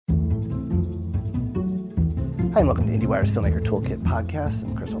Hi, and welcome to IndieWire's Filmmaker Toolkit podcast.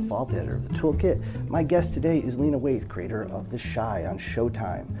 I'm Chris O'Falt, the editor of the Toolkit. My guest today is Lena Waithe, creator of The Chi on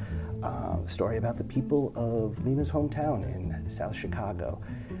Showtime, a story about the people of Lena's hometown in South Chicago.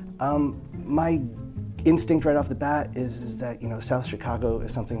 My instinct right off the bat is that South Chicago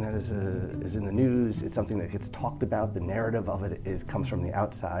is something that is in the news. It's something that gets talked about. The narrative of it comes from the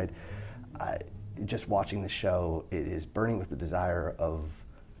outside. Just watching the show, it is burning with the desire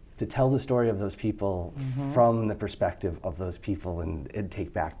to tell the story of those people from the perspective of those people and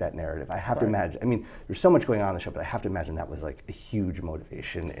take back that narrative. I have to imagine, there's so much going on in the show, but I have to imagine that was like a huge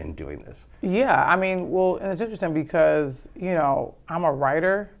motivation in doing this. Yeah, and it's interesting because, I'm a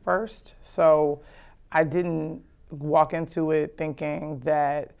writer first, so I didn't walk into it thinking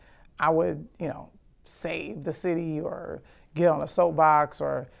that I would, save the city or get on a soapbox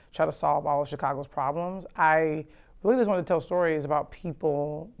or try to solve all of Chicago's problems. I really just wanted to tell stories about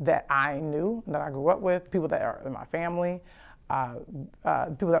people that I knew, that I grew up with, people that are in my family,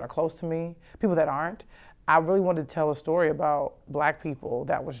 people that are close to me, people that aren't. I really wanted to tell a story about Black people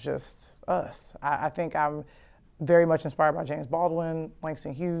that was just us. I think I'm very much inspired by James Baldwin,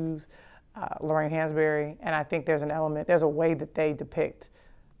 Langston Hughes, Lorraine Hansberry, and I think there's a way that they depict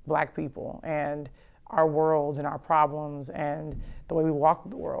Black people and our world and our problems and the way we walk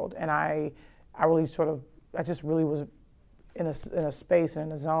through the world. And I just really was in a space and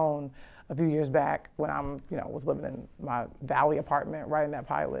in a zone a few years back when was living in my Valley apartment writing that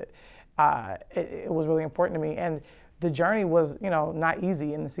pilot. It was really important to me. And the journey was, not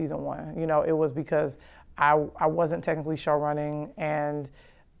easy in the season one. It was because I wasn't technically show running, and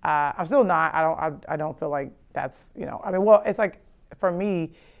I'm still not. I don't feel like that's, it's like, for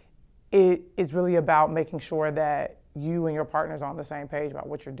me, it's really about making sure that you and your partner's on the same page about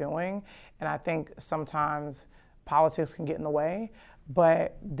what you're doing. And I think sometimes politics can get in the way,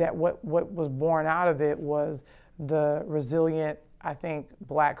 but that what was born out of it was the resilient, I think,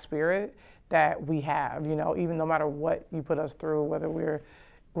 Black spirit that we have, even no matter what you put us through, whether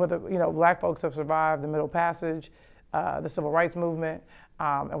Black folks have survived the Middle Passage, the Civil Rights Movement,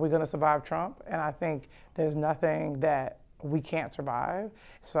 and we're gonna survive Trump. And I think there's nothing that we can't survive.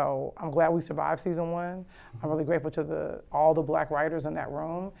 So I'm glad we survived season one. I'm really grateful to all the Black writers in that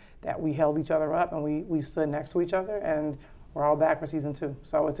room that we held each other up and we stood next to each other, and we're all back for season two.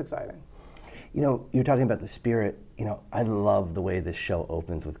 So it's exciting. You're talking about the spirit. I love the way this show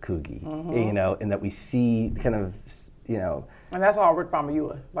opens with Coogie, and that we see kind of, And that's all Rick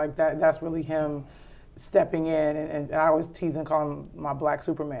Famuyiwa. Like that's really him stepping in, and I always tease and call him my Black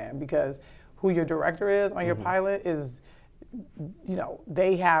Superman, because who your director is on your pilot is,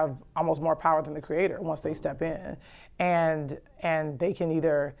 they have almost more power than the creator once they step in, and they can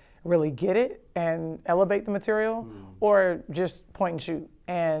either really get it and elevate the material or just point and shoot.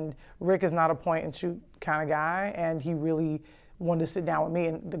 And Rick is not a point and shoot kind of guy, and he really wanted to sit down with me.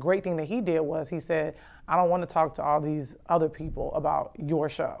 And the great thing that he did was he said, I don't want to talk to all these other people about your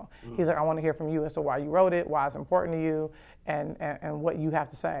show. He's like, I want to hear from you as to why you wrote it, why it's important to you, and what you have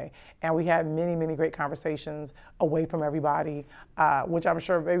to say. And we had many, many great conversations away from everybody, which I'm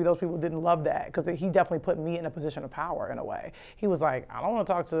sure maybe those people didn't love that, because he definitely put me in a position of power in a way. He was like, I don't want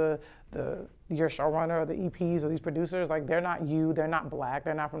to talk to your showrunner or the EPs or these producers. Like, they're not you, they're not Black,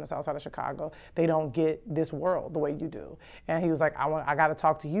 they're not from the South Side of Chicago. They don't get this world the way you do. And he was like, I got to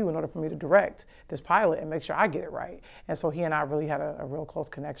talk to you in order for me to direct this pilot and make sure I get it right. And so he and I really had a real close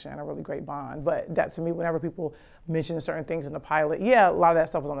connection and a really great bond. But that, to me, whenever people mention certain things in the pilot, a lot of that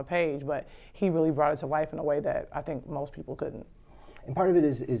stuff was on the page, but he really brought it to life in a way that I think most people couldn't. And part of it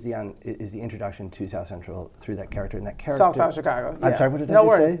is the introduction to South Central through that character, and that character. South Side Chicago. I'm sorry, what did I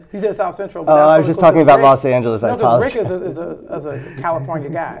just say? He said South Central. Oh, I was just talking about Los Angeles. I apologize. Rick is a California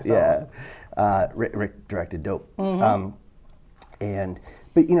guy. So. Yeah, Rick directed Dope,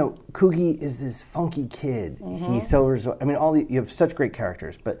 but Coogie is this funky kid. He's so you have such great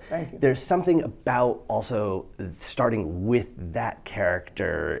characters, but there's something about also starting with that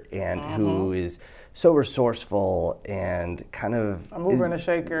character and who is so resourceful and kind of a mover and a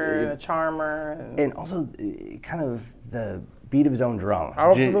shaker and a charmer, and also kind of the beat of his own drum.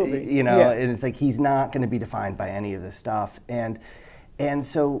 Oh, absolutely. And it's like he's not going to be defined by any of this stuff, and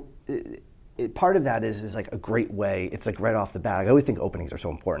so. Part of that is like a great way. It's like right off the bat. I always think openings are so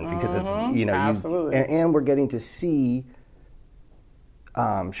important because it's absolutely. And we're getting to see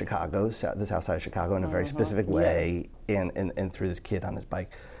Chicago, the South Side of Chicago, in a very specific way, and through this kid on this bike.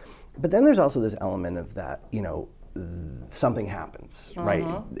 But then there's also this element of that, something happens, right?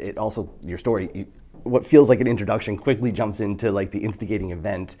 It also, your story, what feels like an introduction quickly jumps into like the instigating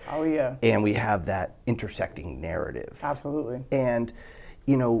event. Oh yeah. And we have that intersecting narrative. Absolutely. And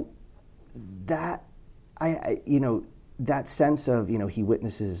that that sense of, he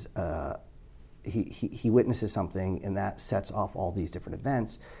witnesses he witnesses something, and that sets off all these different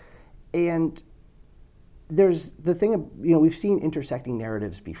events. And there's the thing of, we've seen intersecting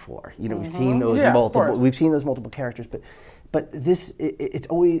narratives before. We've seen those multiple characters, but this,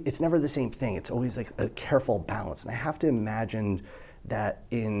 it's never the same thing. It's always like a careful balance. And I have to imagine that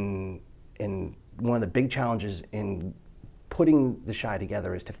in one of the big challenges in putting the Chi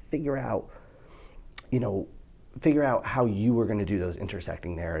together is to figure out how you were going to do those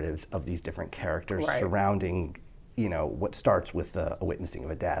intersecting narratives of these different characters surrounding, what starts with a witnessing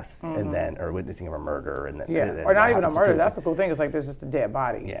of a death, and then, or witnessing of a murder, and then, or not even a murder. That's the cool thing. It's like there's just a dead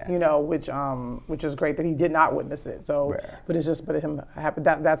body, which is great that he did not witness it. So, but it's just, but him happened.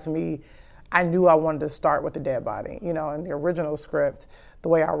 That's me. I knew I wanted to start with the dead body. In the original script, the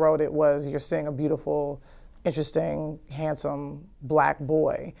way I wrote it was, you're seeing a beautiful, interesting, handsome black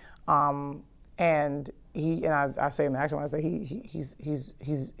boy, and I say in the action lines that he's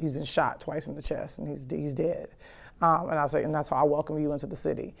been shot twice in the chest, and he's dead. And I say, and that's how I welcome you into the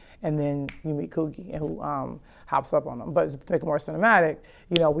city. And then you meet Coogie, who hops up on him. But to make it more cinematic,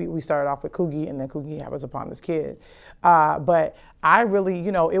 we started off with Coogie, and then Coogie happens upon this kid. But I really,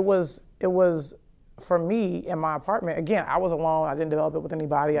 it was for me in my apartment. Again, I was alone. I didn't develop it with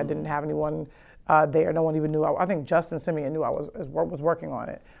anybody. I didn't have anyone there. No one even knew. I think Justin Simeon knew I was working on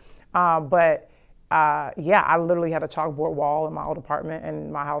it. I literally had a chalkboard wall in my old apartment,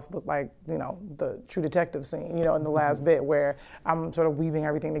 and my house looked like, the True Detective scene, in the last bit, where I'm sort of weaving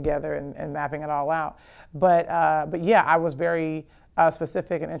everything together and mapping it all out. But I was very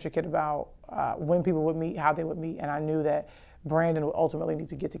specific and intricate about when people would meet, how they would meet, and I knew that Brandon would ultimately need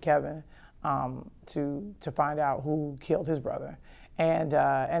to get to Kevin to find out who killed his brother. And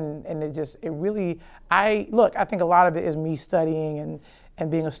it really, I think a lot of it is me studying and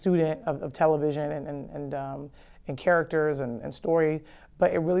being a student of television and characters and story,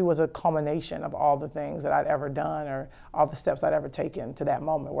 but it really was a culmination of all the things that I'd ever done, or all the steps I'd ever taken to that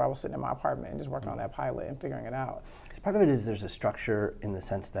moment where I was sitting in my apartment and just working on that pilot and figuring it out. Because part of it is there's a structure in the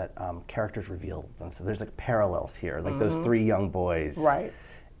sense that characters reveal them. So there's like parallels here, like those three young boys. Right.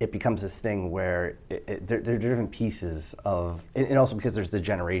 It becomes this thing where there are different pieces of, and also because there's the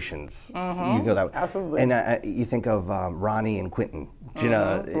generations. You go that way. Absolutely. And you think of Ronnie and Quentin.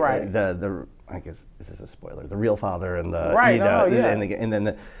 Right. The I guess, is this a spoiler? The real father and the and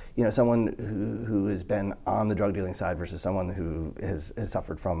then someone who has been on the drug dealing side versus someone who has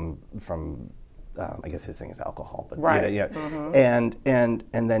suffered from I guess his thing is alcohol, but and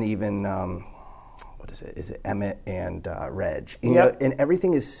then even. What is it? Is it Emmett and Reg? And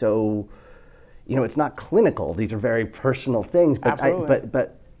everything is so, it's not clinical. These are very personal things.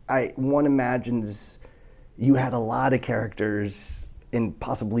 But one imagines you had a lot of characters and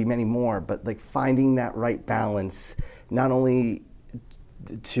possibly many more. But like finding that right balance, not only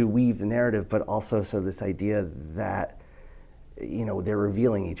to weave the narrative, but also so this idea that they're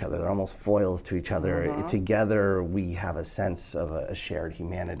revealing each other. They're almost foils to each other. Together, we have a sense of a shared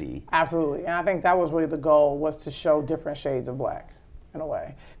humanity. Absolutely, and I think that was really the goal, was to show different shades of black, in a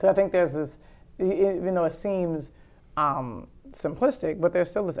way. Because I think there's this, even though it seems simplistic, but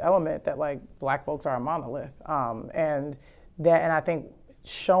there's still this element that like black folks are a monolith, and I think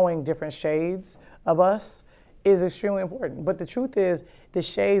showing different shades of us is extremely important. But the truth is, the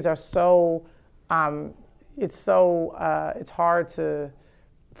shades are so. It's hard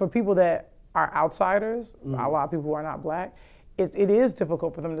for people that are outsiders, a lot of people who are not black, it is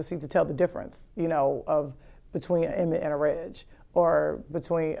difficult for them to tell the difference, of between an Emmett and a Reg, or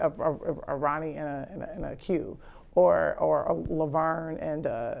between a Ronnie and a Q, or a Laverne and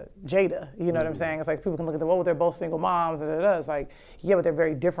Jada, you know what I'm saying? It's like people can look at them, they're both single moms, it's like, yeah, but they're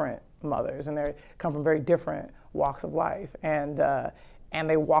very different mothers, and they come from very different walks of life, and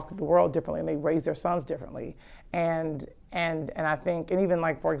they walk the world differently, and they raise their sons differently. And I think, and even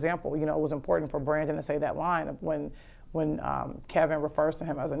like, for example, it was important for Brandon to say that line of when Kevin refers to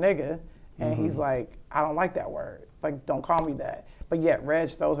him as a nigga, and he's like, I don't like that word. Like, don't call me that. But yet Reg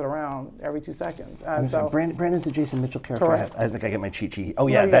throws it around every 2 seconds. So Brandon's the Jason Mitchell character. Correct. I think I get my cheat sheet. Oh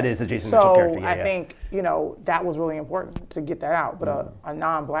yeah, that is the Jason Mitchell character. So I think, that was really important to get that out. But a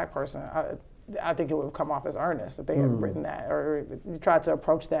non-black person, I think it would have come off as earnest if they had written that, or tried to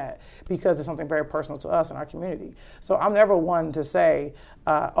approach that, because it's something very personal to us in our community. So I'm never one to say,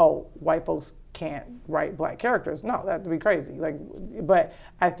 white folks can't write black characters. No, that'd be crazy. But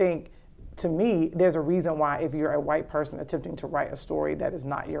I think to me, there's a reason why if you're a white person attempting to write a story that is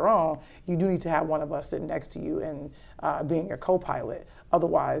not your own, you do need to have one of us sitting next to you and being your co-pilot.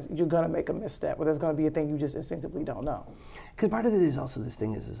 Otherwise, you're going to make a misstep, or there's going to be a thing you just instinctively don't know. Because part of it is also this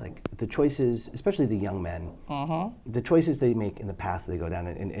thing is like the choices, especially the young men, the choices they make in the path they go down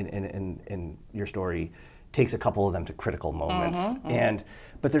in your story takes a couple of them to critical moments.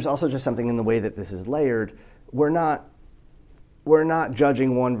 But there's also just something in the way that this is layered. We're not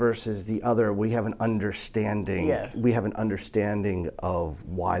judging one versus the other. We have an understanding. Yes. We have an understanding of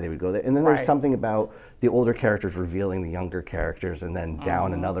why they would go there. And then there's something about the older characters revealing the younger characters, and then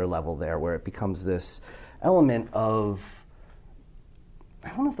down another level there where it becomes this element of, I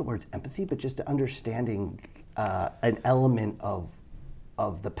don't know if the word's empathy, but just understanding an element of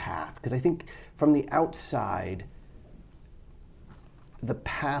the path. Because I think from the outside, the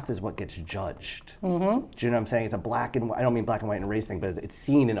path is what gets judged. Do you know what I'm saying? It's a black and white, I don't mean black and white and race thing, but it's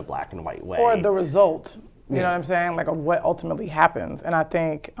seen in a black and white way. Or the result, you know what I'm saying? Like of what ultimately happens. And I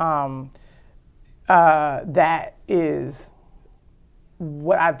think that is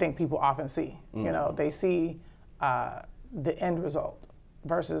what I think people often see. You know, they see the end result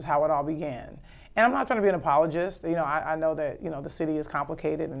versus how it all began. And I'm not trying to be an apologist. You know, I know that, you know, the city is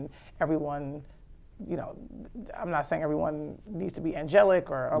complicated and everyone, you know, I'm not saying everyone needs to be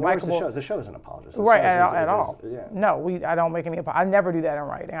angelic or likable. The show is an apologist. Right, at all. Yeah. No, I don't make any I never do that in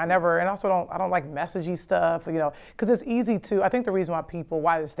writing. I don't like messagey stuff, you know, because it's easy to, I think the reason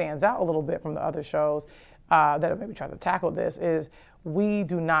why it stands out a little bit from the other shows that have maybe tried to tackle this is we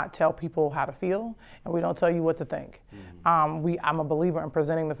do not tell people how to feel and we don't tell you what to think. I'm a believer in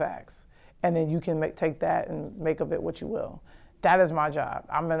presenting the facts, and then you can take that and make of it what you will. That is my job.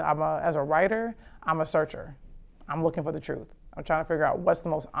 As a writer, I'm a searcher. I'm looking for the truth. I'm trying to figure out what's the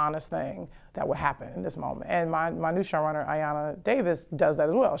most honest thing that would happen in this moment. And my new showrunner, Ayanna Davis, does that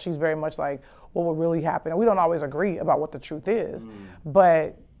as well. She's very much like, what will really happen? And we don't always agree about what the truth is,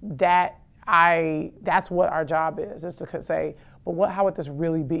 but that's what our job is to say, but how would this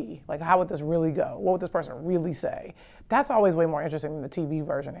really be? Like, how would this really go? What would this person really say? That's always way more interesting than the TV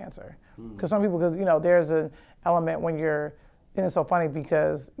version answer. Because you know, there's an element when you're, and it's so funny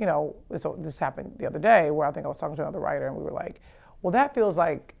because, you know, this happened the other day where I think I was talking to another writer and we were like, well, that feels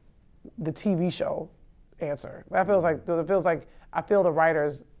like the TV show answer. It feels like I feel the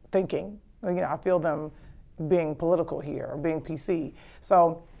writers thinking, you know, I feel them being political here or being PC.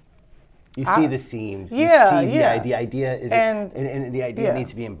 So you see the seams. Yeah, you see the idea is, and the idea needs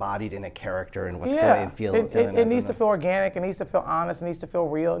to be embodied in a character and what's going and feel. It needs to feel organic. It needs to feel honest. It needs to feel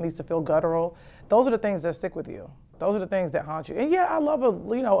real. It needs to feel guttural. Those are the things that stick with you. Those are the things that haunt you. And yeah, I love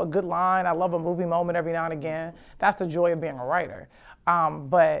a good line. I love a movie moment every now and again. That's the joy of being a writer.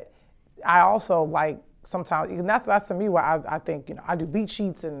 But I also like sometimes, and that's to me why I think, you know, I do beat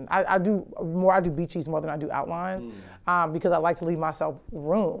sheets and I do beat sheets more than I do outlines because I like to leave myself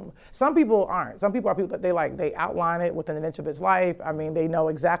room. Some people aren't. Some people are people that they outline it within an inch of its life. I mean, they know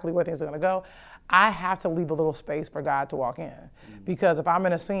exactly where things are going to go. I have to leave a little space for God to walk in because if I'm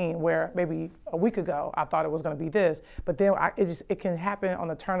in a scene where maybe a week ago I thought it was going to be this, but then it can happen on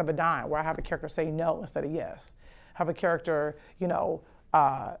the turn of a dime where I have a character say no instead of yes. Have a character, you know,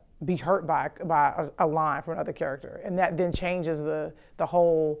 be hurt by a line from another character, and that then changes the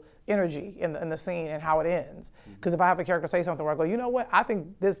whole energy in the scene and how it ends. Because if I have a character say something where I go, you know what, I think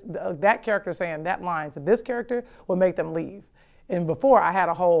that character saying that line to this character will make them leave. And before I had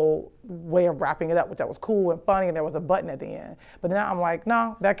a whole way of wrapping it up, which that was cool and funny, and there was a button at the end. But now I'm like,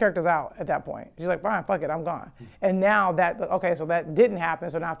 no, that character's out at that point. She's like, fine, fuck it, I'm gone. And now so that didn't happen,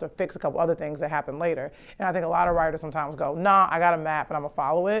 so now I have to fix a couple other things that happened later. And I think a lot of writers sometimes go, nah, I got a map and I'm gonna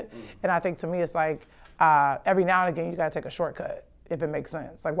follow it. And I think to me it's like, every now and again you gotta take a shortcut, if it makes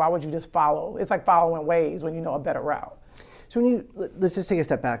sense. Like, why would you just follow? It's like following Waze when you know a better route. So let's just take a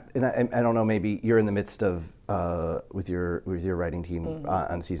step back, and I don't know, maybe you're in the midst of with your writing team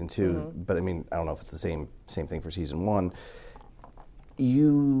on season 2, but I mean, I don't know if it's the same thing for season 1.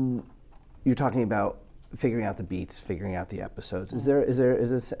 You're talking about figuring out the beats, figuring out the episodes. Is there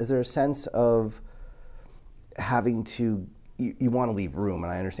a sense of having to, you want to leave room,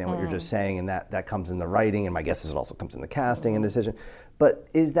 and I understand what you're just saying, and that comes in the writing, and my guess is it also comes in the casting and decision. But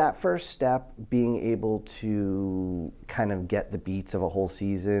is that first step being able to kind of get the beats of a whole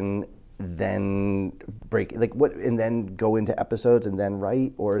season, then break and then go into episodes and then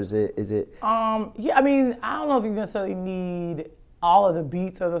write, or is it? Yeah, I mean, I don't know if you necessarily need all of the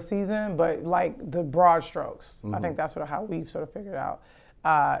beats of the season, but like the broad strokes. I think that's sort of how we've sort of figured out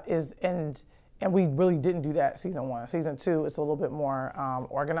and we really didn't do that season 1. Season 2, it's a little bit more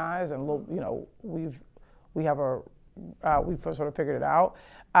organized and we have a we sort of figured it out.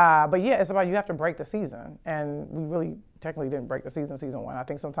 But yeah, it's about you have to break the season, and we really technically didn't break the season 1. I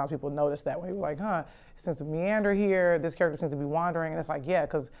think sometimes people notice that when they were like, it seems to meander here. This character seems to be wandering, and it's like, yeah,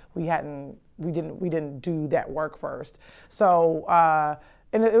 because we didn't do that work first. So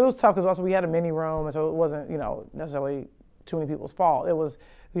and it was tough because also we had a mini room, and so it wasn't necessarily too many people's fault. It was,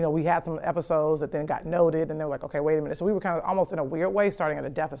 we had some episodes that then got noted, and they were like, okay, wait a minute. So we were kind of almost in a weird way starting at a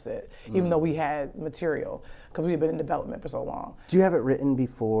deficit, even though we had material, because we had been in development for so long. Do you have it written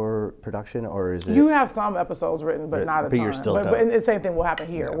before production, or is it? You have some episodes written, but not a ton. But you're still but the same thing will happen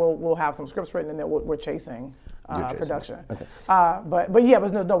here. Yeah. We'll have some scripts written, and then we're chasing production. Okay. But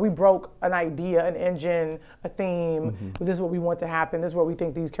we broke an idea, an engine, a theme. This is what we want to happen. This is where we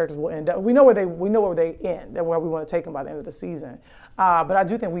think these characters will end up. We know where they end and where we want to take them by the end of the season. But I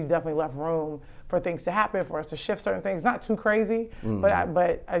do think we've definitely left room for things to happen, for us to shift certain things. Not too crazy, but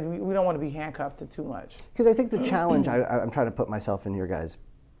we don't want to be handcuffed to too much. Because I think the challenge, I'm trying to put myself in your guys'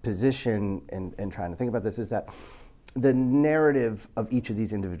 position and trying to think about this, is that the narrative of each of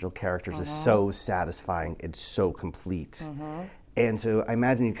these individual characters is so satisfying, it's so complete. And so I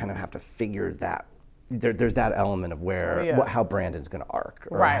imagine you kind of have to figure that. There's that element of where how Brandon's going to arc,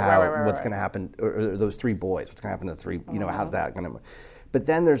 or what's going to happen, or those 3 boys, what's going to happen to the 3, how's that going to. But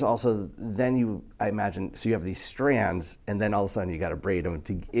then there's also, I imagine, so you have these strands, and then all of a sudden you got to braid them,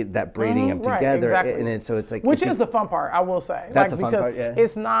 braiding them together. Exactly. And so it's like. Which is the fun part, I will say. That's the fun part, yeah.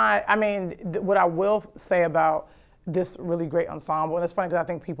 It's not, what I will say about this really great ensemble, and it's funny because I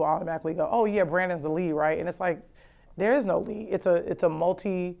think people automatically go, oh yeah, Brandon's the lead, right? And it's like, there is no lead. It's a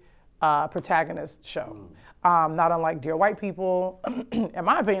multi-protagonist show. Not unlike Dear White People, in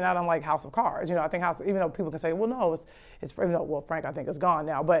my opinion, not unlike House of Cards. I think even though people can say, well, no, it's Frank, I think is gone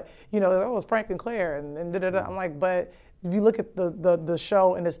now, but it was Frank and Claire and da-da-da. I'm like, but if you look at the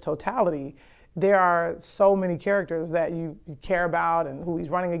show in its totality, there are so many characters that you care about and who he's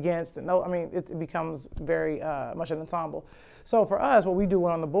running against, and it becomes very much an ensemble. So for us, what we do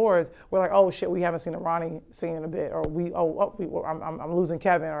when on the boards, we're like, oh shit, we haven't seen a Ronnie scene in a bit, or I'm losing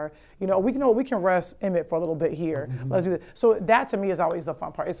Kevin, or we can rest Emmett for a little bit here. Let's do that. So that to me is always the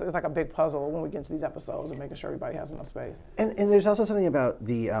fun part. It's like a big puzzle when we get to these episodes and making sure everybody has enough space. And there's also something about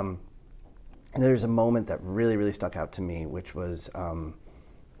the, and there's a moment that really, really stuck out to me, which was.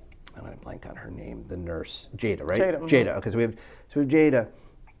 I'm going to blank on her name, the nurse, Jada, right? Jada. Okay, so we have Jada,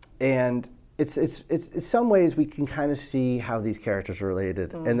 and it's in some ways we can kind of see how these characters are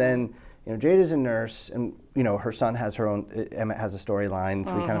related. And then, Jada's a nurse, and her son has her own. Emmett has a storyline,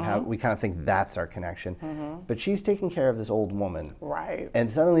 so we kind of think that's our connection. But she's taking care of this old woman, right? And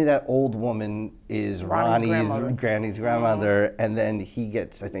suddenly that old woman is Ronnie's granny's grandmother, and then he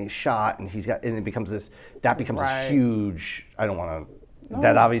gets, I think, shot, and it becomes this. That becomes a huge. I don't want to.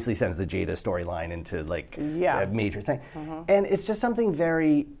 That obviously sends the Jada storyline into a major thing. And it's just something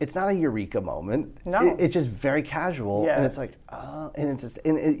it's not a eureka moment. No. It's just very casual. Yes. And it's like,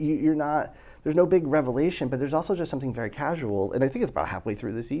 you're not, there's no big revelation, but there's also just something very casual. And I think it's about halfway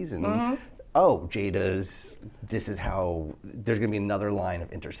through the season. Oh, this is how, there's going to be another line of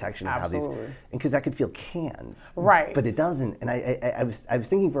intersection. Absolutely. And because that could feel canned. Right. But it doesn't. And I was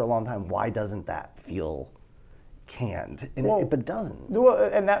thinking for a long time, why doesn't that feel canned, but it doesn't. Well,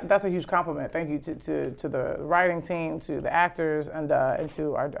 and that's a huge compliment. Thank you to the writing team, to the actors, and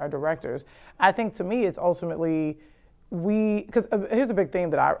to our directors. I think to me, it's ultimately because here's a big theme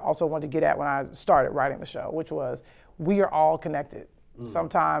that I also wanted to get at when I started writing the show, which was we are all connected.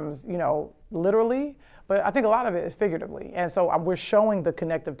 Sometimes, literally, but I think a lot of it is figuratively. And so we're showing the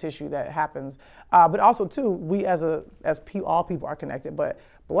connective tissue that happens. But also, too, we all people are connected, but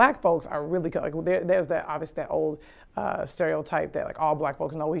Black folks are really, there's that, obviously, that old stereotype that all Black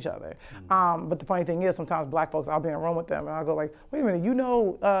folks know each other. But the funny thing is, sometimes Black folks, I'll be in a room with them and I'll go wait a minute,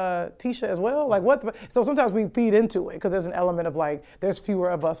 Tisha as well? What? So sometimes we feed into it because there's an element of there's fewer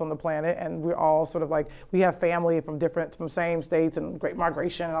of us on the planet, and we're all sort of we have family from same states and great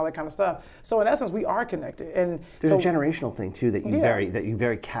migration and all that kind of stuff. So in essence, we are connected. And there's a generational thing too that you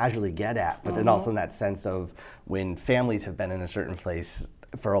very casually get at, but then also in that sense of when families have been in a certain place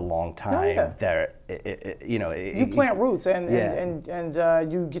for a long time, you plant roots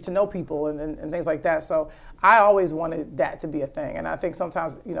and you get to know people and things like that. So I always wanted that to be a thing, and I think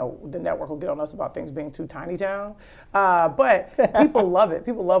sometimes the network will get on us about things being too tiny town, but people love it.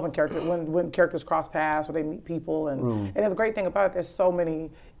 People love when characters cross paths, or they meet people, and the great thing about it, there's so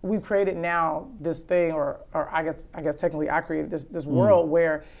many. We've created now this thing, or I guess technically I created this world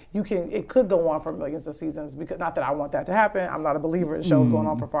where it could go on for millions of seasons, because not that I want that to happen. I'm not a believer in shows going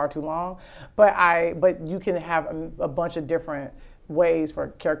on for far too long, but you can have a bunch of different ways for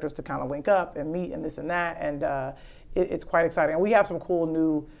characters to kind of link up and meet and this and that, and it's quite exciting. And we have some cool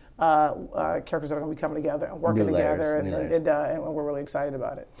new characters that are going to be coming together and working together, and we're really excited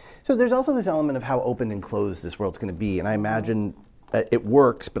about it. So there's also this element of how open and closed this world's going to be, and I imagine that it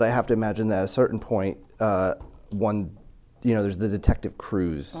works, but I have to imagine that at a certain point, there's the detective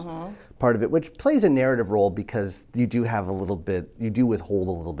cruise part of it, which plays a narrative role because you do withhold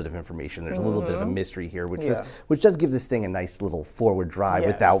a little bit of information. There's a little bit of a mystery here, which does give this thing a nice little forward drive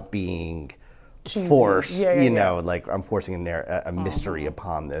without being forced, like I'm forcing a mystery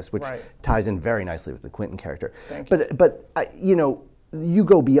upon this, which ties in very nicely with the Quentin character. But you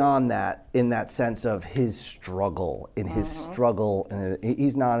go beyond that in that sense of his struggle, and he's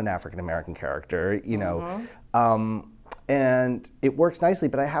not an African American character, and it works nicely.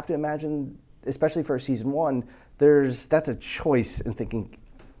 But I have to imagine, especially for season 1, that's a choice in thinking,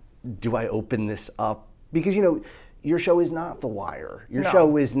 do I open this up? Because your show is not The Wire. Your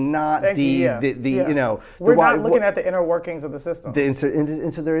show is not We're not looking at the inner workings of the system. And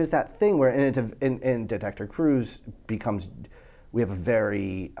so there is that thing where, and Detective Cruz becomes, we have a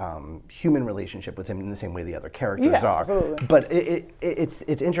very human relationship with him in the same way the other characters are. Absolutely. But it's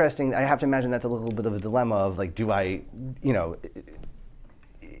interesting. I have to imagine that's a little bit of a dilemma of like, do I,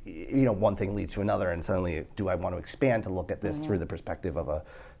 one thing leads to another, and suddenly do I want to expand to look at this through the perspective of a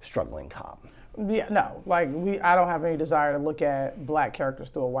struggling cop? Yeah, no, I don't have any desire to look at black characters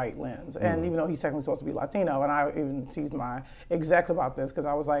through a white lens. And even though he's technically supposed to be Latino, and I even teased my execs about this, because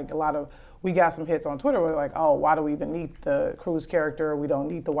I was like, we got some hits on Twitter where like, oh, why do we even need the Cruz character? We don't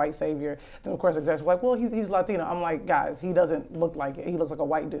need the white savior. And of course, execs were like, well, he's Latino. I'm like, guys, he doesn't look like it. He looks like a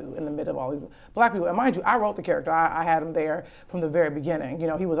white dude in the middle of all these black people. And mind you, I wrote the character. I had him there from the very beginning.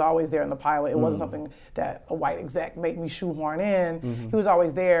 He was always there in the pilot. It wasn't something that a white exec made me shoehorn in. He was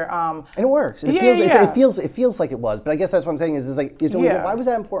always there. And it works. It feels like it was. But I guess that's what I'm saying is like, why was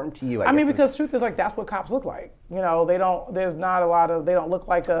that important to you? I mean, because truth is like, that's what cops look like. They don't look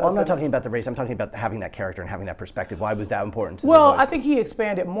like a... Well, I'm not talking about the race. I'm talking about having that character and having that perspective. Why was that important to Well, I think he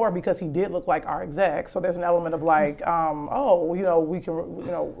expanded more because he did look like our exec. So there's an element of like, we can,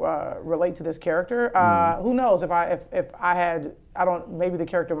 relate to this character. Who knows if I had, maybe the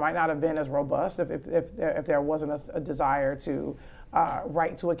character might not have been as robust if there wasn't a desire to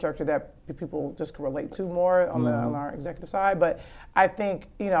write to a character that people just could relate to more on our executive side. But I think,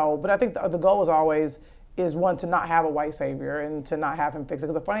 the goal is always one, to not have a white savior and to not have him fix it.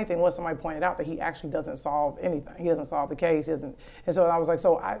 Because the funny thing was, somebody pointed out that he actually doesn't solve anything. He doesn't solve the case. And so I was like,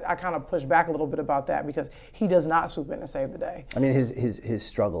 I kind of pushed back a little bit about that, because he does not swoop in and save the day. I mean, his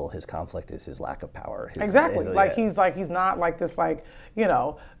struggle, his conflict is his lack of power. Exactly. He's not like this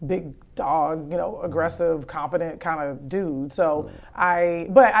big dog, aggressive, confident kind of dude. So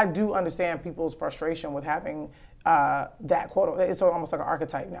but I do understand people's frustration with having that quote. It's almost like an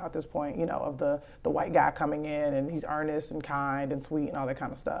archetype now at this point, of the white guy coming in and he's earnest and kind and sweet and all that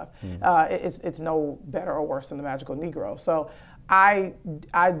kind of stuff. It's no better or worse than the magical Negro. So I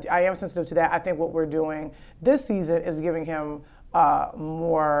am sensitive to that. I think what we're doing this season is giving him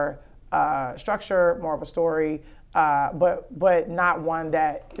more structure, more of a story, but not one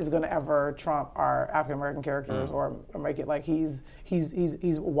that is going to ever trump our African American characters or make it like he's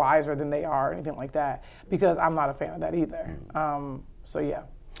wiser than they are or anything like that, because I'm not a fan of that either.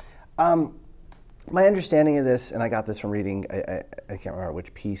 My understanding of this, and I got this from reading, I can't remember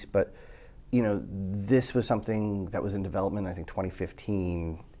which piece, but this was something that was in development, I think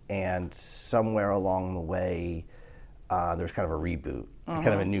 2015, and somewhere along the way there was kind of a reboot, kind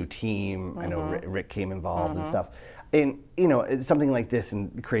of a new team. I know Rick came involved and stuff. And it's something like this,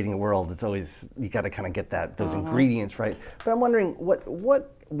 and creating a world, it's always, you got to kind of get those ingredients right. But I'm wondering, what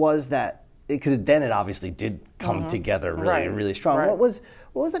was that? Because then it obviously did come together really strong. Right.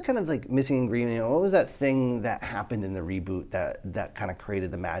 What was that kind of like missing ingredient? What was that thing that happened in the reboot that kind of created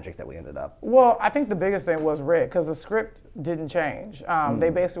the magic that we ended up? Well, I think the biggest thing was Rick, because the script didn't change. They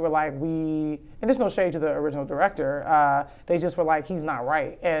basically were like, and there's no shade to the original director, they just were like, he's not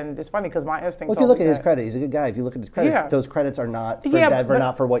right. And it's funny because my instinct if you look at his credit, he's a good guy. If you look at his credits, those credits are not for Denver,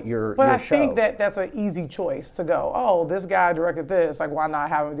 not for what your But I show. think that's an easy choice to go, oh, this guy directed this, like why not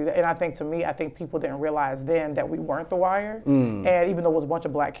have him do that? And I think people didn't realize then that we weren't The Wire. And even though it was a bunch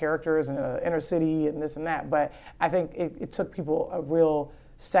of black characters in the inner city and this and that, but I think it took people a real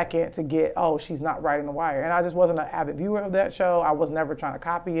second to get, oh, she's not writing The Wire. And I just wasn't an avid viewer of that show. I was never trying to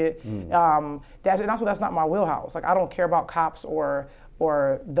copy it. And also that's not my wheelhouse. Like, I don't care about cops or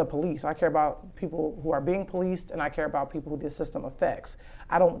or the police. I care about people who are being policed, and I care about people who the system affects.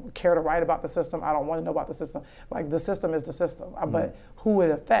 I don't care to write about the system. I don't want to know about the system. Like, the system is the system, but who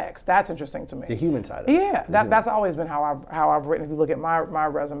it affects, that's interesting to me. The human side of it. Yeah, that's always been how I've written. If you look at my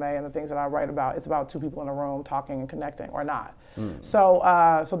resume and the things that I write about, it's about two people in a room talking and connecting, or not. So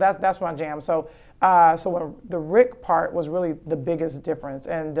that's my jam. So when the Rick part was really the biggest difference,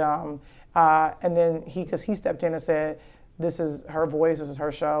 and then because he stepped in and said, this is her voice, this is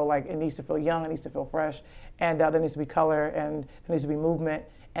her show, like, it needs to feel young, it needs to feel fresh, and there needs to be color, and there needs to be movement,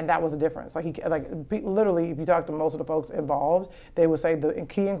 and that was the difference. Literally, if you talk to most of the folks involved, they would say the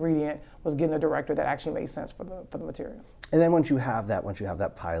key ingredient was getting a director that actually made sense for the material. And then once you have that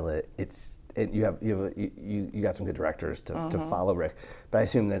pilot, you got some good directors to follow Rick, but I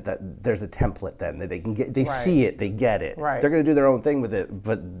assume that there's a template then that they can get, they see it, they get it. Right. They're going to do their own thing with it,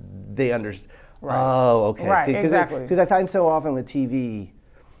 but they understand. Right. Oh, okay. Right, exactly. Because I find so often with TV,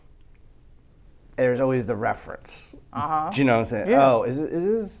 there's always the reference. Do you know what I'm saying? Yeah. Oh,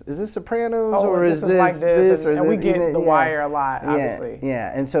 is this Sopranos, Oh, or is this like this? or and we this? get The Wire a lot, obviously.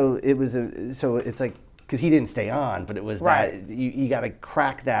 Yeah, and so it's like, because he didn't stay on, but it was that you got to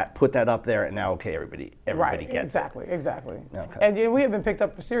crack that, put that up there, and now everybody gets it. Exactly. Okay. And we had been picked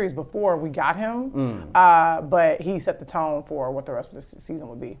up for series before we got him, but he set the tone for what the rest of the season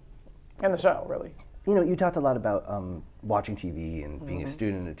would be, and the show, really. You know, you talked a lot about watching TV and being a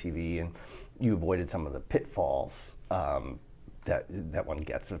student of TV, and you avoided some of the pitfalls that one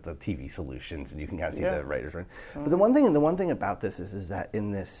gets with the TV solutions, and you can kind of see the writers. Right? But the one thing about this is that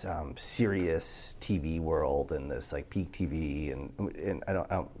in this serious TV world, and this like peak TV, and I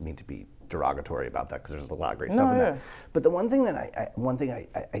don't mean to be derogatory about that, because there's a lot of great stuff in that. But the one thing that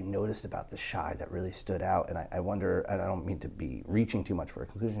I noticed about The Chi that really stood out, and I wonder, and I don't mean to be reaching too much for a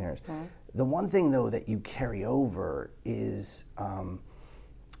conclusion here, is the one thing though that you carry over is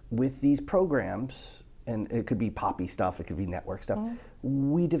with these programs, and it could be poppy stuff, it could be network stuff,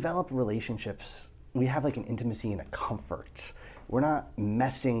 we develop relationships. We have like an intimacy and a comfort. We're not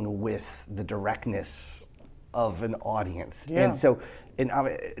messing with the directness of an audience. And so, and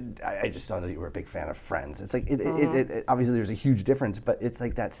I just saw that you were a big fan of Friends. It's like, it obviously there's a huge difference, but it's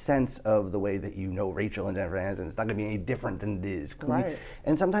like that sense of the way that you know Rachel and Jennifer Aniston, it's not gonna be any different than it is. Right.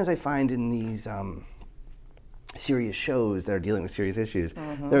 And sometimes I find in these serious shows that are dealing with serious issues,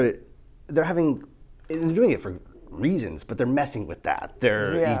 they're doing it for reasons, but they're messing with that.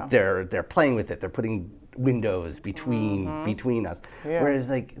 They're playing with it. They're putting windows between us. Whereas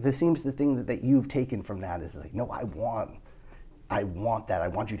like the thing that you've taken from that is like, no, I want that. I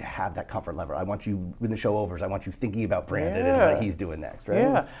want you to have that comfort level. I want you, when the show overs, I want you thinking about Brandon and what he's doing next, right?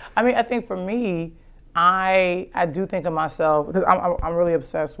 Yeah. I mean, I think for me, I do think of myself, because I'm really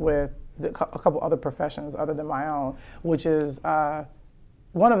obsessed with a couple other professions other than my own, which is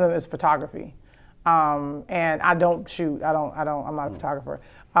one of them is photography. And I don't shoot. I'm not a photographer.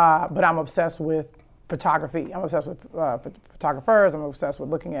 But I'm obsessed with photography. I'm obsessed with photographers. I'm obsessed with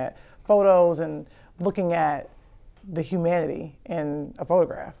looking at photos and looking at the humanity in a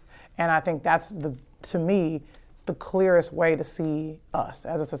photograph. And I think that's to me, the clearest way to see us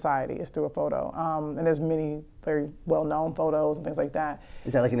as a society is through a photo. And there's many very well-known photos and things like that.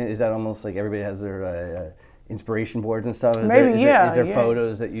 Is that almost like everybody has their inspiration boards and stuff? Is there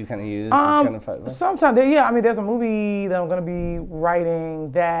photos that you kind of use? Sometimes, there's a movie that I'm going to be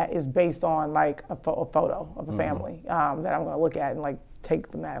writing that is based on like a photo of a family that I'm going to look at and like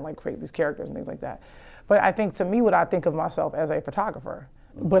take from that and like create these characters and things like that. But I think to me, what I think of myself as a photographer,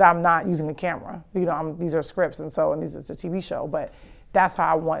 but I'm not using a camera. You know, these are scripts, and it's a TV show. But that's how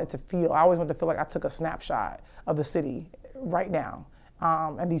I want it to feel. I always want to feel like I took a snapshot of the city right now,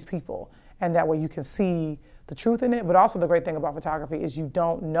 and these people, and that way you can see the truth in it. But also the great thing about photography is you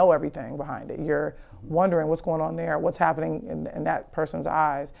don't know everything behind it. You're wondering what's going on there, what's happening in that person's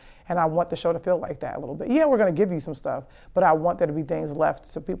eyes. And I want the show to feel like that a little bit. Yeah, we're going to give you some stuff, but I want there to be things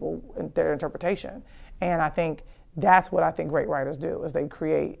left to people in their interpretation. And I think that's what I think great writers do, is they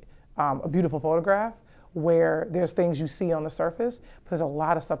create a beautiful photograph where there's things you see on the surface, but there's a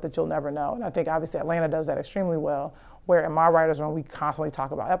lot of stuff that you'll never know. And I think obviously Atlanta does that extremely well, where in my writers' room, we constantly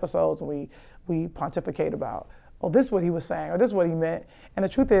talk about episodes and we pontificate about, oh, this is what he was saying, or this is what he meant. And the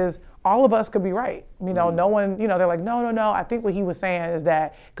truth is, all of us could be right. You know, no one, they're like, no, I think what he was saying is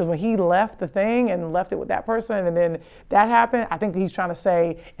that, because when he left the thing and left it with that person and then that happened, I think he's trying to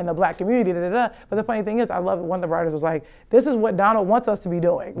say in the black community, But the funny thing is, I love it, one of the writers was like, this is what Donald wants us to be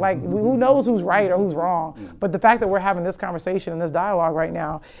doing. Like, who knows who's right or who's wrong? But the fact that we're having this conversation and this dialogue right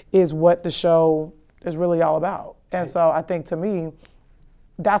now is what the show is really all about. And so I think to me,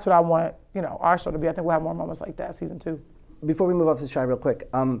 that's what I want, our show to be. I think we'll have more moments like that, season 2. before we move off the Shy real quick,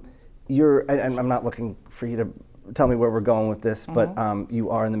 and I'm not looking for you to tell me where we're going with this, but you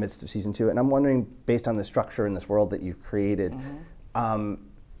are in the midst of season 2, and I'm wondering, based on the structure in this world that you've created,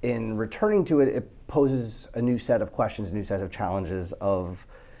 in returning to it, it poses a new set of questions, a new set of challenges of,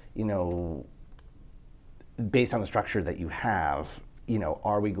 based on the structure that you have,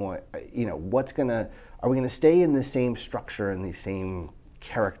 are we going to stay in the same structure and these same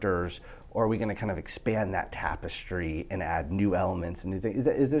characters, or are we going to kind of expand that tapestry and add new elements and new things?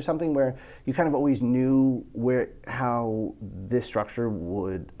 Is there something where you kind of always knew how this structure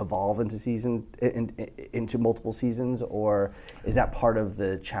would evolve into multiple seasons, or is that part of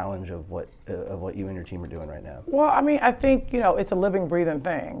the challenge of what you and your team are doing right now? Well, I mean, I think it's a living, breathing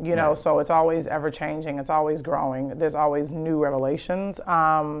thing. Right. So it's always ever changing. It's always growing. There's always new revelations.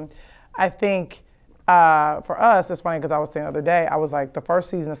 I think. For us, it's funny because I was saying the other day, I was like, the first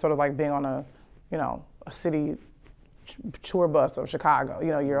season is sort of like being on a city tour bus of Chicago.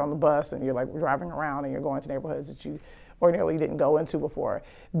 You're on the bus and you're like driving around and you're going to neighborhoods that you ordinarily didn't go into before.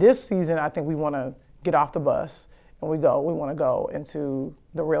 This season, I think we want to get off the bus and we want to go into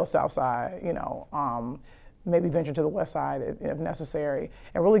the real South Side, maybe venture to the West Side if necessary,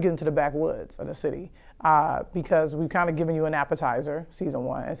 and really get into the backwoods of the city. Because we've kind of given you an appetizer, season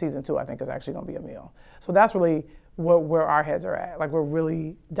 1, and season 2, I think, is actually going to be a meal. So that's really where our heads are at. Like, we're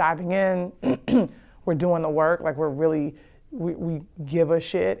really diving in, we're doing the work, like we give a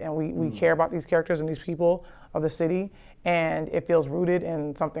shit, and we care about these characters and these people of the city, and it feels rooted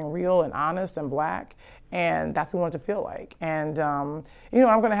in something real and honest and Black, and that's what we want it to feel like. And, I'm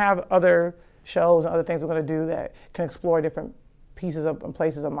going to have other shows and other things we're going to do that can explore different pieces and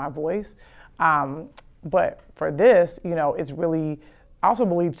places of my voice. But for this, it's really, I also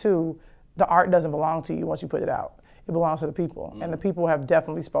believe too, the art doesn't belong to you once you put it out. It belongs to the people. And the people have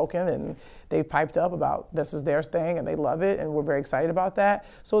definitely spoken and they've piped up about this is their thing and they love it and we're very excited about that.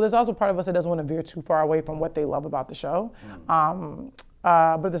 So there's also part of us that doesn't want to veer too far away from what they love about the show.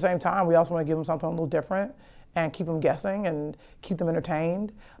 But at the same time, we also want to give them something a little different and keep them guessing and keep them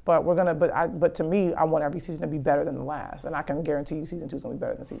entertained. But but to me, I want every season to be better than the last, and I can guarantee you season 2 is going to be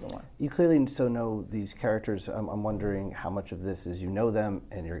better than season 1. You clearly know these characters. I'm wondering how much of this is them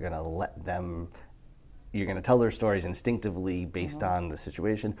and you're going to tell their stories instinctively based on the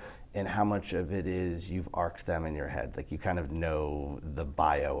situation, and how much of it is you've arced them in your head. Like, you kind of know the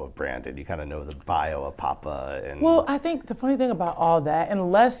bio of Brandon, you kind of know the bio of Papa. Well, I think the funny thing about all that,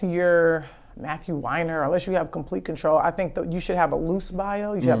 unless you're Matthew Weiner, unless you have complete control, I think that you should have a loose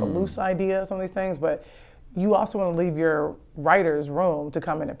bio, you should have a loose idea of some of these things, but you also want to leave your writers room to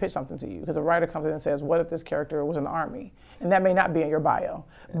come in and pitch something to you, because a writer comes in and says, what if this character was in the Army? And that may not be in your bio,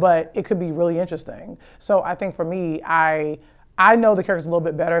 but it could be really interesting. So I think for me, I know the characters a little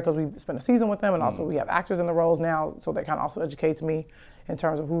bit better because we've spent a season with them, and also we have actors in the roles now, so that kind of also educates me in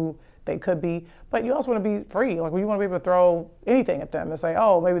terms of who they could be. But you also want to be free, like you want to be able to throw anything at them and say,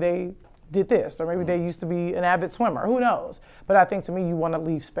 oh, maybe they did this, or maybe they used to be an avid swimmer, who knows? But I think to me, you want to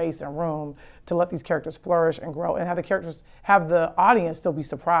leave space and room to let these characters flourish and grow, and have the audience still be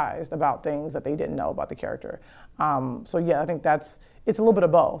surprised about things that they didn't know about the character. So yeah, I think it's a little bit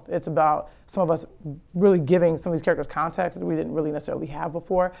of both. It's about some of us really giving some of these characters context that we didn't really necessarily have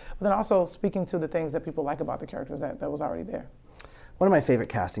before, but then also speaking to the things that people like about the characters that was already there. One of my favorite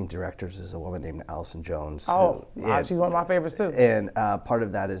casting directors is a woman named Allison Jones. She's one of my favorites too. And part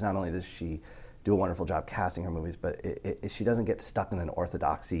of that is not only does she do a wonderful job casting her movies, but she doesn't get stuck in an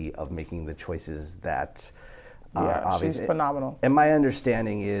orthodoxy of making the choices that she's phenomenal. And my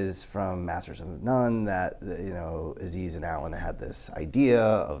understanding is from Masters of None that Aziz and Alan had this idea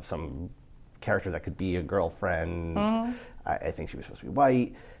of some character that could be a girlfriend. I think she was supposed to be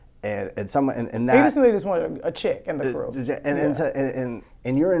white. And someone and that they just wanted a chick in the crew,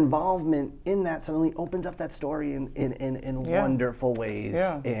 and your involvement in that suddenly opens up that story in wonderful ways,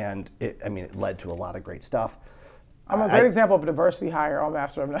 and it led to a lot of great stuff. I'm a great example of a diversity hire on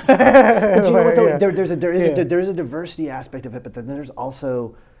Master of None. But you know what, though? There is a diversity aspect of it, but then there's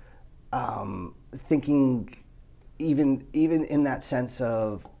also thinking even in that sense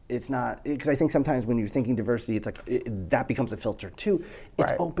of. It's not, because I think sometimes when you're thinking diversity, it's like that becomes a filter too.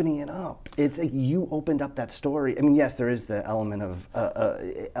 It's opening it up. It's like you opened up that story. I mean, yes, there is the element of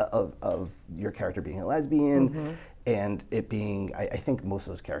your character being a lesbian, and it being. I think most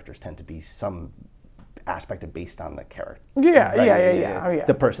of those characters tend to be some aspect of based on the character.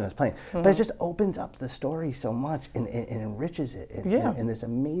 The person that's playing. But it just opens up the story so much and enriches it in this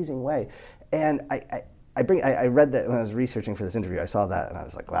amazing way. And I read that when I was researching for this interview. I saw that and I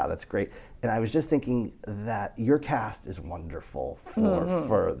was like, wow, that's great. And I was just thinking that your cast is wonderful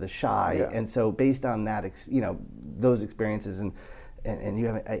for The Chi, and so based on that, those experiences and you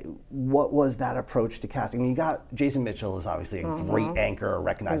have what was that approach to casting? I mean, you got Jason Mitchell is obviously a great anchor, a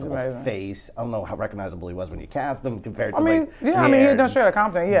recognizable face. I don't know how recognizable he was when you cast him compared to he does straight out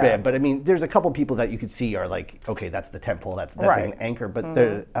Compton, But I mean, there's a couple people that you could see are like, okay, that's the temple, that's an anchor, but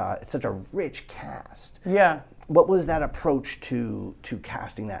it's such a rich cast. Yeah. What was that approach to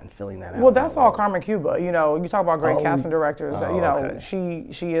casting that and filling that out? Well, that's all Carmen Cuba. You talk about great casting directors.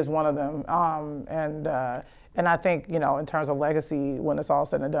 She is one of them. And I think, in terms of legacy, when it's all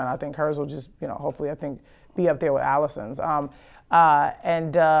said and done, I think hers will just, hopefully, I think, be up there with Allison's.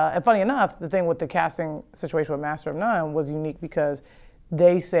 And funny enough, the thing with the casting situation with Master of None was unique because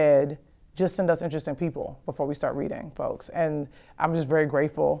they said, just send us interesting people before we start reading, folks. And I'm just very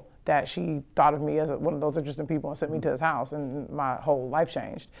grateful that she thought of me as one of those interesting people and sent me to his house, and my whole life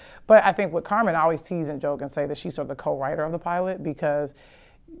changed. But I think with Carmen, I always tease and joke and say that she's sort of the co-writer of the pilot because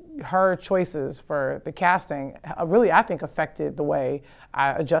her choices for the casting really, I think, affected the way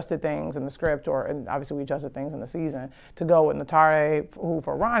I adjusted things in the script, and obviously we adjusted things in the season, to go with Natare, who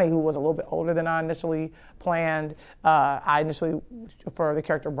for Ronnie, who was a little bit older than I initially planned. I initially, for the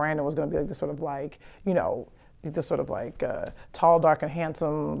character Brandon, was going to be like this sort of like, tall, dark, and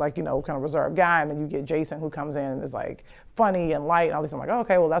handsome, kind of reserved guy. And then you get Jason, who comes in and is like funny and light and all this. I'm like,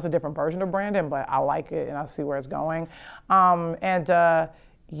 okay, well, that's a different version of Brandon, but I like it and I see where it's going. And to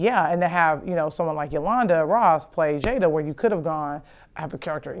have, someone like Yolanda Ross play Jada, where you could have gone, have a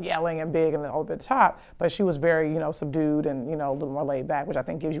character yelling and big and then over the top, but she was very, subdued and, a little more laid back, which I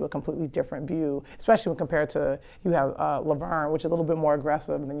think gives you a completely different view, especially when compared to, you have Laverne, which is a little bit more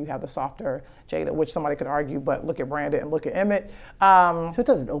aggressive, and then you have the softer Jada, which somebody could argue, but look at Brandon and look at Emmett. So it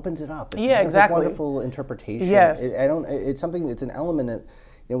does, it opens it up. It's exactly. This wonderful interpretation. Yes. It's an element that,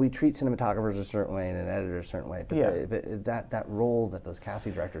 we treat cinematographers a certain way and an editor a certain way, but that role that those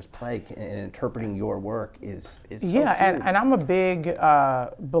casting directors play in interpreting your work is so huge. And I'm a big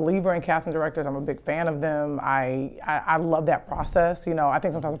believer in casting directors. I'm a big fan of them. I love that process. I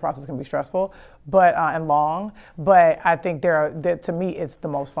think sometimes the process can be stressful, and long. But I think to me, it's the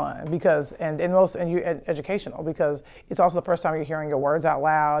most fun because and educational because it's also the first time you're hearing your words out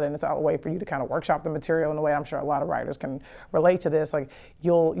loud, and it's a way for you to kind of workshop the material in a way I'm sure a lot of writers can relate to this. Like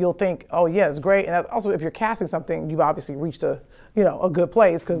you'll think, oh yeah, it's great. And also, if you're casting something, you've obviously reached a good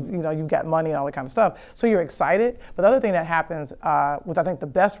place because you've got money and all that kind of stuff. So you're excited. But the other thing that happens with I think the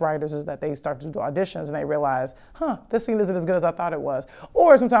best writers is that they start to do auditions and they realize, this scene isn't as good as I thought it was.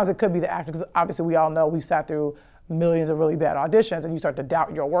 Or sometimes it could be the actor, because obviously we all know we've sat through millions of really bad auditions and you start to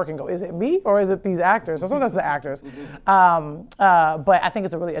doubt your work and go, is it me or is it these actors? So sometimes the actors. But I think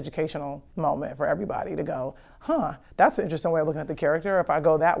it's a really educational moment for everybody to go, that's an interesting way of looking at the character if I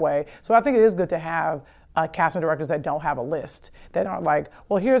go that way. So I think it is good to have casting directors that don't have a list, that aren't like,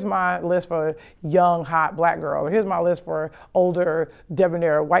 well, here's my list for young, hot black girl, or here's my list for older,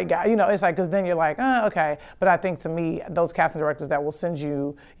 debonair white guy. It's like, because then you're like, okay. But I think to me, those casting directors that will send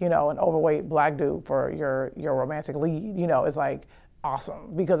you, an overweight black dude for your romantic lead, is like,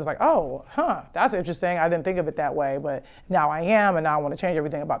 awesome, because it's like, that's interesting. I didn't think of it that way, but now I am, and now I want to change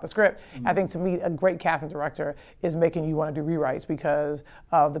everything about the script. Mm-hmm. I think to me, a great casting director is making you want to do rewrites because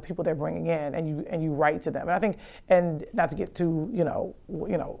of the people they're bringing in, and you write to them. And I think, and not to get too,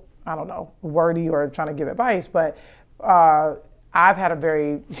 I don't know, wordy or trying to give advice, but I've had a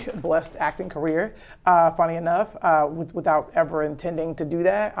very blessed acting career, funny enough, without ever intending to do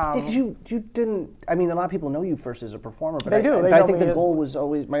that. Because you didn't, a lot of people know you first as a performer, but they do. I think the goal was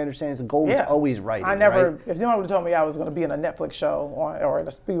always, my understanding is the goal was always writing. I never, right? If someone would have told me I was going to be in a Netflix show or in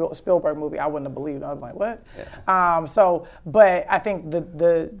a Spielberg movie, I wouldn't have believed. I was like, what? Yeah. But I think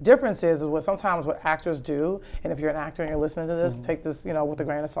the difference is what sometimes what actors do, and if you're an actor and you're listening to this, take this, with a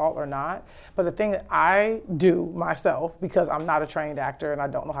grain of salt or not. But the thing that I do myself, because I'm not a trained actor and I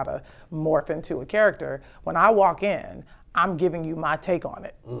don't know how to morph into a character, when I walk in, I'm giving you my take on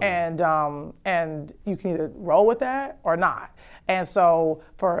it. And you can either roll with that or not. And so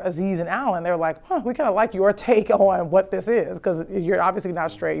for Aziz and Alan, they're like, we kind of like your take on what this is, because you're obviously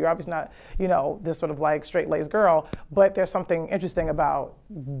not straight, you're obviously not, this sort of like straight-laced girl, but there's something interesting about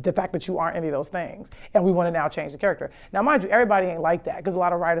the fact that you aren't any of those things. And we want to now change the character. Now, mind you, everybody ain't like that, because a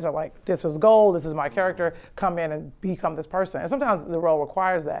lot of writers are like, this is gold, this is my character, come in and become this person. And sometimes the role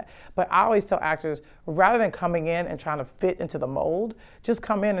requires that. But I always tell actors, rather than coming in and trying to fit into the mold, just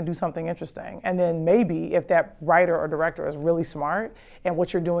come in and do something interesting. And then maybe if that writer or director is really smart and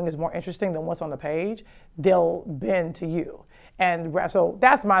what you're doing is more interesting than what's on the page, they'll bend to you. And so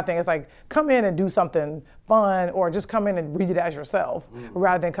that's my thing. It's like, come in and do something fun, or just come in and read it as yourself,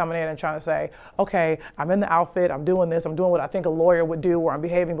 rather than coming in and trying to say, okay, I'm in the outfit, I'm doing this, I'm doing what I think a lawyer would do, or I'm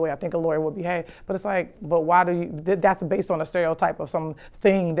behaving the way I think a lawyer would behave. But it's like, but why do you, that's based on a stereotype of some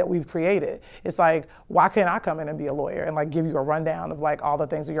thing that we've created. It's like, why can't I come in and be a lawyer and like give you a rundown of like all the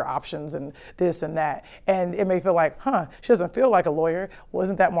things of your options and this and that? And it may feel like, she doesn't feel like a lawyer.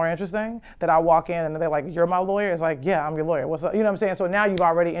 Wasn't that more interesting? That I walk in and they're like, you're my lawyer? It's like, yeah, I'm your lawyer. What's up? You know what I'm saying? So now you've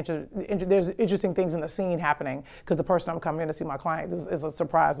already, there's interesting things in the scene happening, because the person I'm coming in to see, my client, is a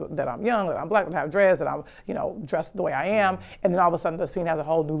surprise that I'm young, that I'm black, that I have dreads, that I'm, dressed the way I am. And then all of a sudden the scene has a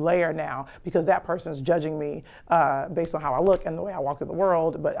whole new layer now, because that person's judging me based on how I look and the way I walk through the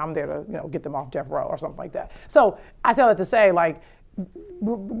world, but I'm there to, get them off death row or something like that. So I say that to say, like,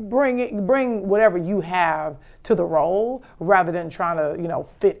 bring whatever you have to the role, rather than trying to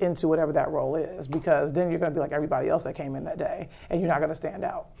fit into whatever that role is, because then you're going to be like everybody else that came in that day, and you're not going to stand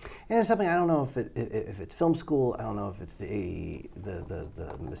out. And it's something, I don't know if it's film school, I don't know if it's the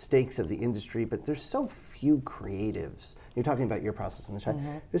mistakes of the industry, but there's so few creatives. You're talking about your process in the show.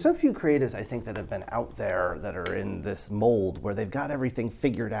 There's so few creatives, I think, that have been out there that are in this mold where they've got everything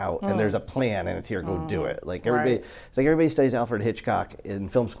figured out and there's a plan and it's here, go do it. Like everybody, it's like everybody studies Alfred Hitchcock in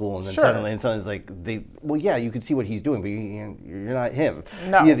film school, and then suddenly it's like you can see what he's doing, but you're not him.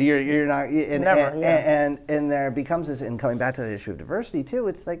 No, you're not. And, never. And there becomes this, and coming back to the issue of diversity too.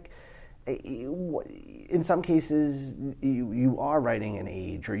 It's like, in some cases, you are writing an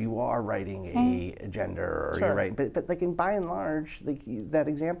age, or you are writing a gender, or you're writing, but like by and large, like that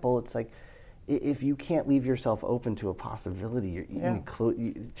example, it's like, if you can't leave yourself open to a possibility,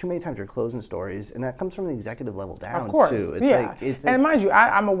 too many times you're closing stories, and that comes from the executive level down, of course, too. It's and mind you,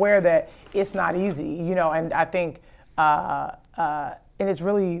 I'm aware that it's not easy, and I think, and it's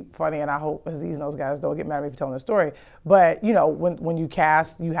really funny, and I hope Aziz and those guys don't get mad at me for telling this story, but when you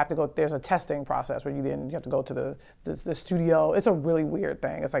cast, you have to go, there's a testing process where you have to go to the studio. It's a really weird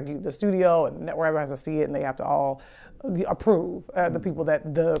thing. It's like the studio and the network, everyone has to see it, and they have to all approve, the people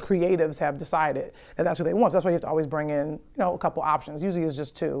that the creatives have decided that that's who they want. So that's why you have to always bring in, a couple options. Usually it's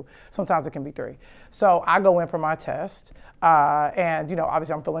just 2. Sometimes it can be 3. So I go in for my test, and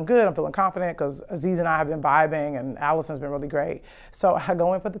obviously I'm feeling good, I'm feeling confident, because Aziz and I have been vibing, and Allison's been really great. So I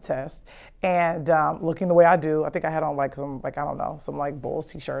go in for the test, and looking the way I do, I think I had on some Bulls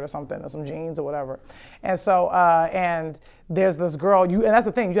t-shirt or something, or some jeans or whatever. And so, and there's this girl, and that's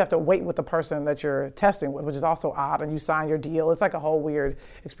the thing, you have to wait with the person that you're testing with, which is also odd, and you sign your deal. It's like a whole weird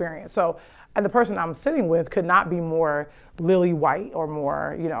experience. So, and the person I'm sitting with could not be more lily white or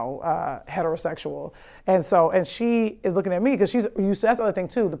more, heterosexual. And so, and she is looking at me, because that's the other thing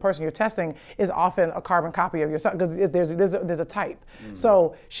too, the person you're testing is often a carbon copy of yourself, because there's a type.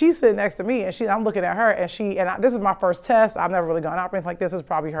 So she's sitting next to me, and I'm looking at her, and this is my first test. I've never really gone out for anything like this. This is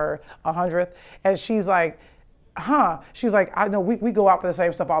probably her 100th. And she's like, she's like, I know we go out for the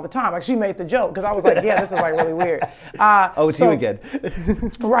same stuff all the time. Like, she made the joke, because I was like, yeah, this is like really weird. It's you again.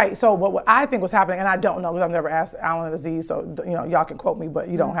 Right. So what I think was happening, and I don't know, because I've never asked Alan and Aziz, so y'all can quote me, but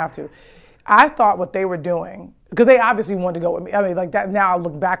you don't have to. I thought what they were doing, because they obviously wanted to go with me. I mean, like that. Now I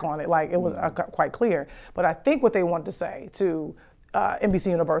look back on it, like it was quite clear. But I think what they wanted to say to NBC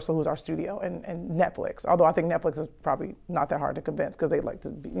Universal, who's our studio, and Netflix. Although I think Netflix is probably not that hard to convince, because they like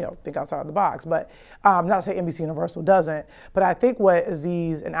to think outside the box. But not to say NBC Universal doesn't. But I think what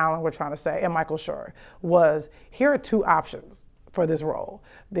Aziz and Alan were trying to say, and Michael Schur, was here are 2 options for this role.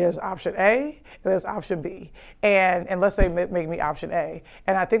 There's option A and there's option B. And let's say make me option A.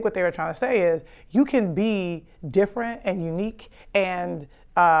 And I think what they were trying to say is, you can be different and unique and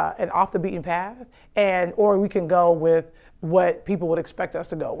off the beaten path, or we can go with what people would expect us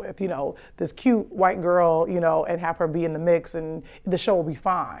to go with, this cute white girl, and have her be in the mix, and the show will be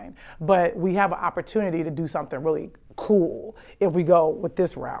fine. But we have an opportunity to do something really cool if we go with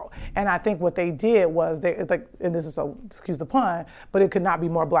this route. And I think what they did was, and this is excuse the pun, but it could not be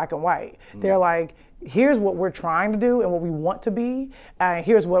more black and white. They're like, here's what we're trying to do and what we want to be, and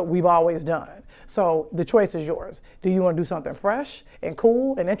here's what we've always done. So the choice is yours. Do you want to do something fresh and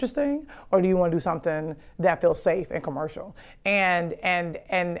cool and interesting, or do you want to do something that feels safe and commercial? And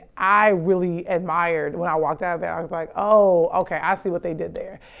I really admired when I walked out of there. I was like, oh, okay, I see what they did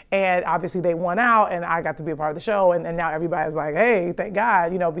there. And obviously they won out, and I got to be a part of the show. And now everybody's like, hey, thank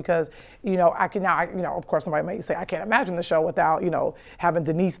God, because I can now, of course somebody may say I can't imagine the show without having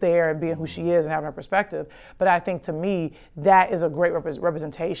Denise there and being who she is and having her perspective. But I think, to me, that is a great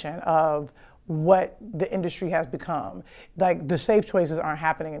representation of what the industry has become. Like the safe choices aren't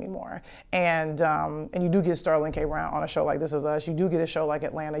happening anymore. And you do get Sterling K. Brown on a show like This Is Us. You do get a show like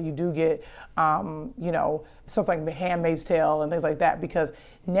Atlanta. You do get, stuff like The Handmaid's Tale and things like that, because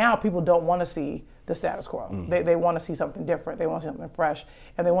now people don't want to see the status quo. They want to see something different. They want to see something fresh,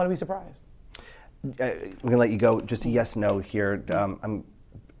 and they want to be surprised. I'm going to let you go. Just a yes, no here.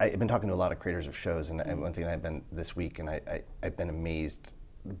 I've been talking to a lot of creators of shows, and one thing I've been this week, and I've been amazed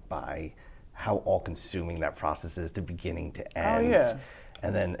by how all-consuming that process is to beginning to end. Oh, yeah.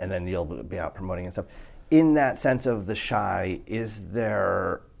 And then you'll be out promoting and stuff. In that sense of The Chi, is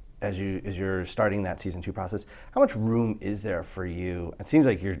there, as you're starting that season 2 process, how much room is there for you? It seems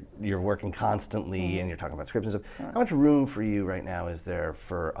like you're working constantly and you're talking about scripts and stuff. How much room for you right now is there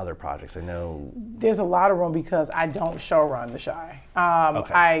for other projects? I know there's a lot of room because I don't show run The Chi.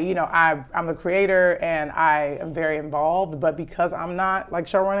 Okay. I'm the creator and I am very involved, but because I'm not like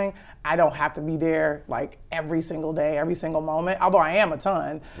show running, I don't have to be there like every single day, every single moment, although I am a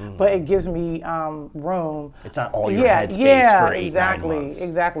ton, but it gives me room. It's not all your headspace for 8-9 months.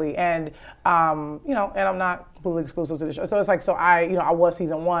 Exactly. And, and I'm not completely exclusive to the show. So it's like, I was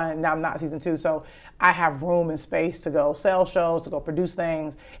season 1, now I'm not season 2. So I have room and space to go sell shows, to go produce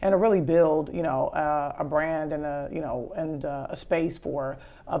things, and to really build, a brand and a space for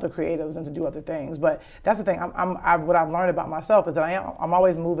other creatives and to do other things. But that's the thing. What I've learned about myself is that I'm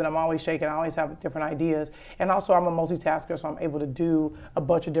always moving, I'm always shaking, I always have different ideas. And also I'm a multitasker, so I'm able to do a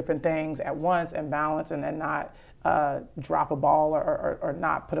bunch of different things at once and balance and not drop a ball or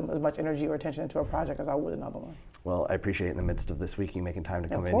not put as much energy or attention into a project as I would another one. Well, I appreciate in the midst of this week you making time to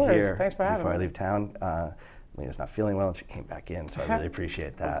come in course. here. Thanks for having before me. I leave town. Lena's not feeling well and she came back in, so I really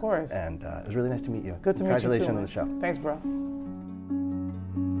appreciate that. Of course. And it was really nice to meet you. Good to meet you too. Congratulations on the show. Thanks, bro.